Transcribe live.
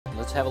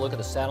Let's have a look at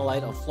the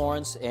satellite of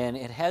Florence, and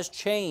it has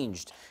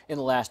changed in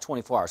the last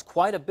 24 hours.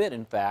 Quite a bit,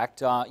 in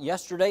fact.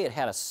 Yesterday, it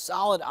had a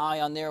solid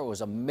eye on there. It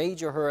was a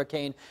major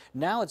hurricane.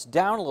 Now it's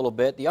down a little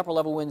bit. The upper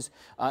level winds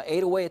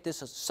ate away at this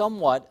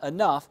somewhat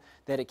enough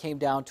that it came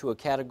down to a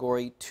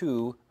Category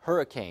 2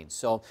 hurricane.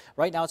 So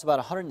right now it's about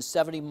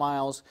 170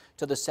 miles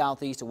to the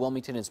southeast of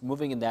Wilmington. It's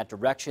moving in that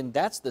direction.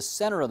 That's the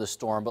center of the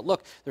storm. But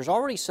look, there's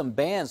already some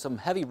bands, some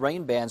heavy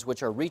rain bands,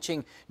 which are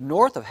reaching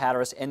north of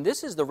Hatteras. And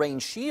this is the rain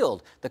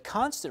shield, the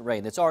constant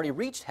rain that's already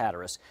reached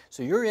Hatteras.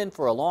 So you're in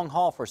for a long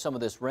haul for some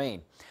of this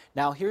rain.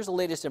 Now here's the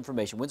latest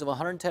information. Winds of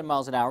 110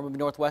 miles an hour, moving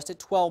northwest at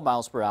 12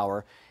 miles per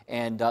hour.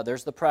 And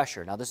there's the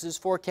pressure. Now this is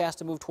forecast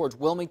to move towards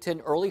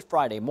Wilmington early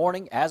Friday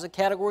morning as a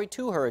Category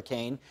 2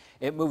 hurricane.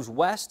 It moves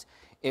west.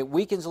 It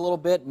weakens a little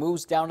bit,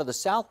 moves down to the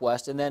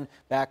southwest, and then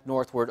back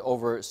northward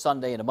over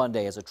Sunday and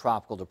Monday as a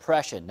tropical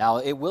depression. Now,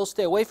 it will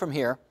stay away from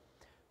here,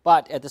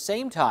 but at the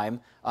same time,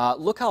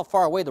 look how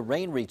far away the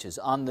rain reaches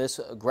on this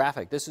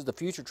graphic. This is the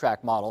future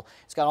track model.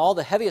 It's got all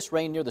the heaviest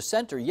rain near the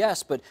center,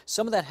 yes, but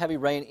some of that heavy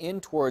rain in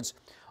towards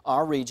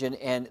our region,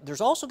 and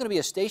there's also going to be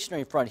a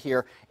stationary front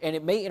here, and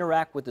it may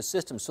interact with the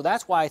system. So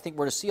that's why I think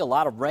we're going to see a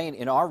lot of rain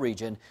in our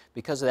region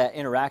because of that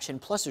interaction.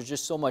 Plus, there's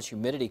just so much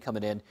humidity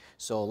coming in.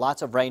 So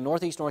lots of rain.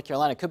 Northeast North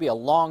Carolina could be a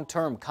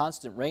long-term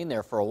constant rain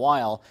there for a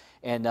while,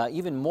 and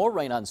even more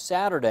rain on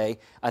Saturday.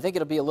 I think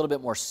it'll be a little bit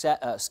more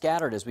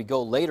scattered as we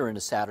go later into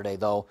Saturday,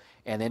 though,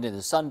 and then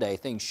into Sunday,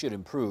 things should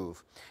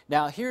improve.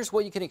 Now, here's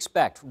what you can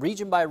expect,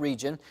 region by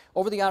region.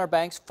 Over the Outer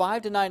Banks,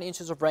 5 to 9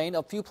 inches of rain.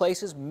 A few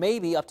places,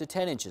 maybe up to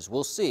 10 inches.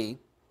 We'll see.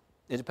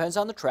 It depends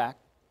on the track.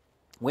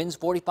 Winds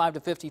 45 to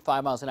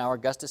 55 miles an hour,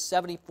 gusts to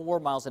 74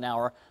 miles an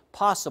hour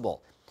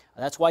possible.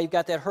 That's why you've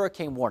got that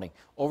hurricane warning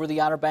over the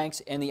Outer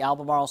Banks and the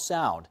Albemarle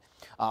Sound.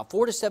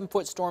 4 to 7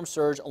 foot storm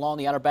surge along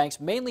the Outer Banks,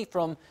 mainly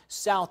from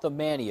south of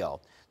Manteo.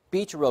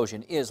 Beach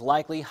erosion is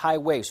likely, high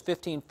waves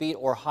 15 feet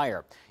or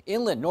higher.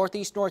 Inland,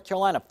 northeast North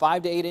Carolina,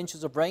 5 to 8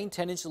 inches of rain,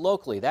 10 inches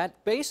locally.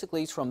 That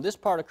basically is from this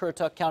part of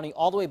Currituck County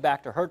all the way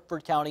back to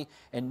Hertford County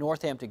and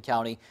Northampton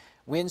County.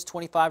 Winds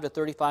 25 to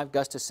 35,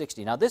 gusts to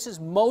 60. Now, this is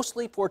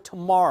mostly for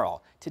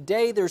tomorrow.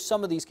 Today, there's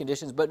some of these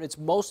conditions, but it's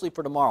mostly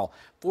for tomorrow.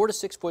 4 to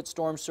 6 foot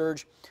storm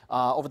surge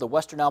over the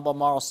western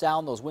Albemarle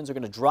Sound. Those winds are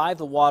going to drive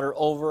the water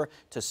over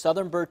to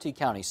southern Bertie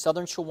County,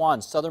 southern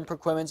Chewan, southern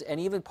Perquimans, and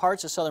even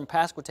parts of southern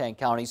Pasquotank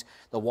counties.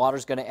 The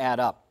water's going to add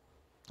up.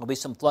 There'll be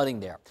some flooding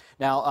there.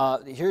 Now,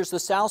 here's the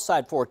south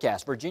side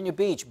forecast. Virginia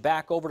Beach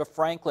back over to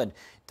Franklin.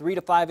 3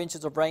 to 5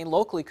 inches of rain.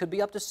 Locally, could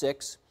be up to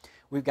 6.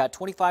 We've got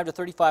 25 to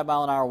 35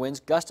 mile an hour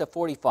winds, gusts to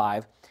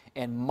 45,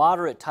 and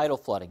moderate tidal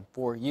flooding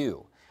for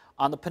you.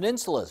 On the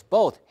peninsulas,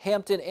 both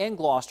Hampton and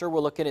Gloucester, we're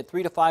looking at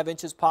 3 to 5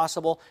 inches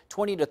possible,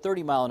 20 to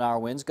 30 mile an hour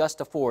winds, gusts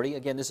to 40.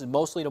 Again, this is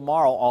mostly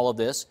tomorrow, all of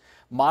this.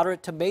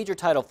 Moderate to major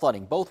tidal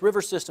flooding. Both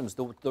river systems,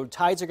 the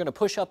tides are going to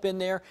push up in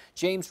there.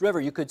 James River,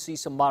 you could see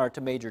some moderate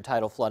to major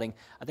tidal flooding.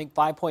 I think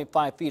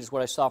 5.5 feet is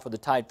what I saw for the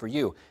tide for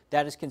you.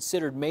 That is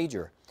considered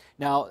major.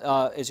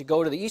 Now, as you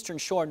go to the eastern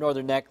shore,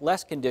 northern neck,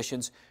 less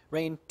conditions,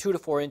 rain 2 to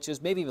 4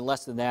 inches, maybe even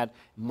less than that,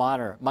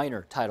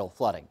 minor tidal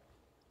flooding.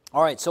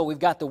 All right, so we've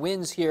got the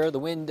winds here, the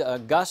wind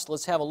gusts.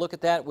 Let's have a look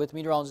at that with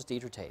meteorologist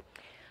Deitra Tate.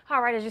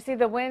 All right, as you see,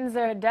 the winds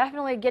are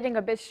definitely getting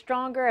a bit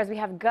stronger as we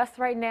have gusts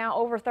right now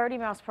over 30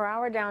 miles per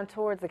hour down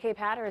towards the Cape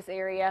Hatteras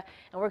area.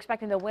 And we're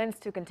expecting the winds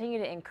to continue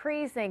to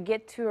increase and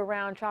get to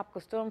around tropical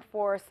storm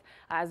force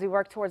as we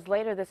work towards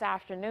later this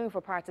afternoon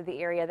for parts of the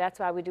area. That's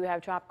why we do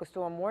have tropical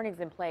storm warnings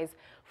in place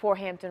for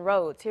Hampton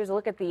Roads. Here's a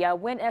look at the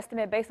wind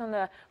estimate based on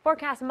the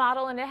forecast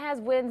model, and it has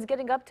winds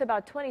getting up to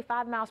about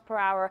 25 miles per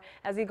hour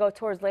as we go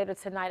towards later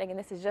tonight. Again,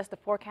 this is just the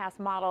forecast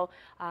model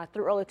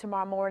through early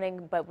tomorrow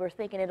morning, but we're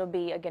thinking it'll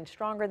be, again,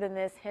 stronger than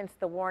this, hence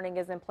the warning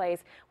is in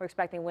place. We're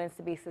expecting winds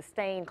to be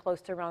sustained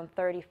close to around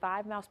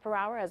 35 miles per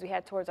hour as we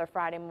head towards our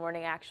Friday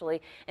morning,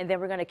 actually. And then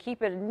we're going to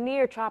keep it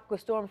near tropical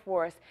storm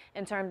force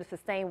in terms of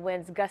sustained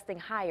winds gusting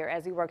higher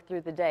as we work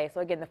through the day.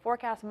 So again, the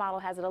forecast model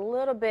has it a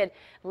little bit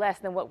less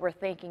than what we're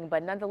thinking,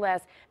 but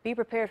nonetheless, be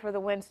prepared for the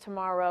winds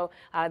tomorrow.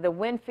 The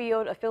wind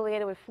field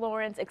affiliated with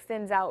Florence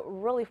extends out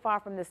really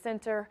far from the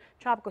center.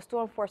 Tropical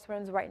storm force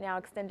winds right now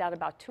extend out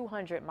about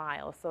 200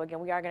 miles. So again,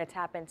 we are going to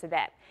tap into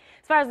that.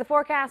 As far as the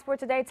forecast for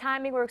today,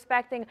 timing, we're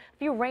expecting a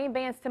few rain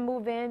bands to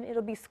move in.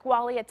 It'll be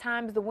squally at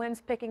times, the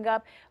winds picking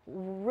up,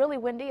 really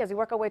windy as we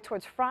work our way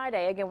towards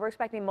Friday. Again, we're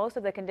expecting most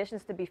of the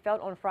conditions to be felt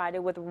on Friday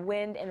with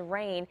wind and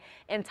rain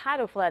and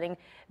tidal flooding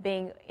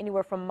being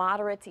anywhere from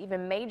moderate to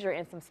even major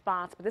in some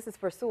spots. But this is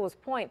for Sewell's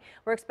Point.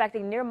 We're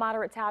expecting near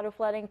moderate tidal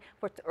flooding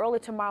for early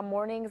tomorrow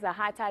mornings. The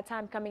high tide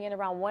time coming in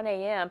around 1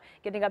 a.m.,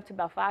 getting up to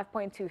about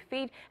 5.2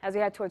 feet. As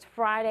we head towards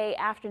Friday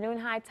afternoon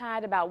high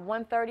tide, about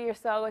 1:30 or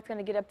so, it's going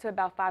to get up to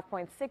about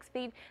 5.6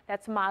 feet.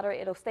 That's moderate.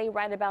 It'll stay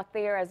right about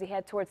there as we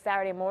head towards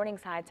Saturday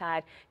morning's high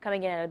tide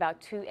coming in at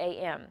about 2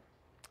 a.m.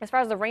 As far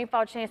as the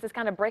rainfall chances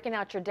kind of breaking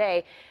out your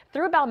day,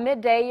 through about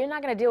midday, you're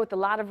not going to deal with a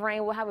lot of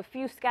rain. We'll have a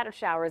few scattered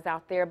showers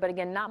out there, but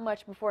again, not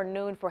much before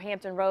noon for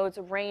Hampton Roads.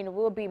 Rain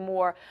will be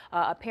more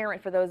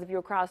apparent for those of you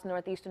across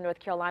northeastern North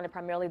Carolina,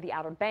 primarily the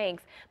Outer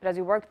Banks. But as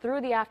we work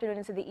through the afternoon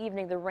into the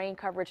evening, the rain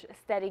coverage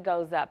steady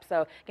goes up.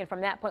 So again,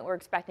 from that point, we're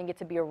expecting it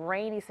to be a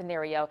rainy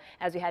scenario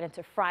as we head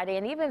into Friday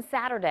and even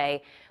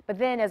Saturday. But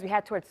then as we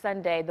head towards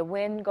Sunday, the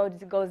wind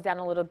goes down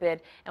a little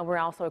bit, and we're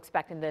also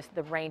expecting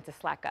the rain to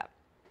slack up.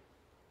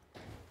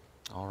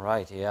 All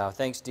right, yeah,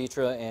 thanks,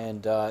 Deitra.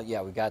 And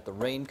yeah, we got the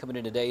rain coming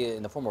in today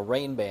in the form of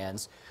rain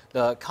bands.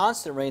 The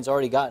constant rain's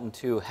already gotten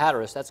to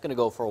Hatteras. That's going to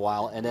go for a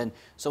while. And then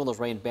some of those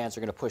rain bands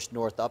are going to push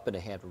north up into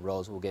Hampton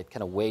Roads. We'll get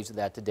kind of waves of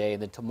that today.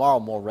 And then tomorrow,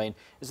 more rain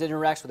as it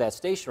interacts with that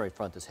stationary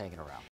front that's hanging around.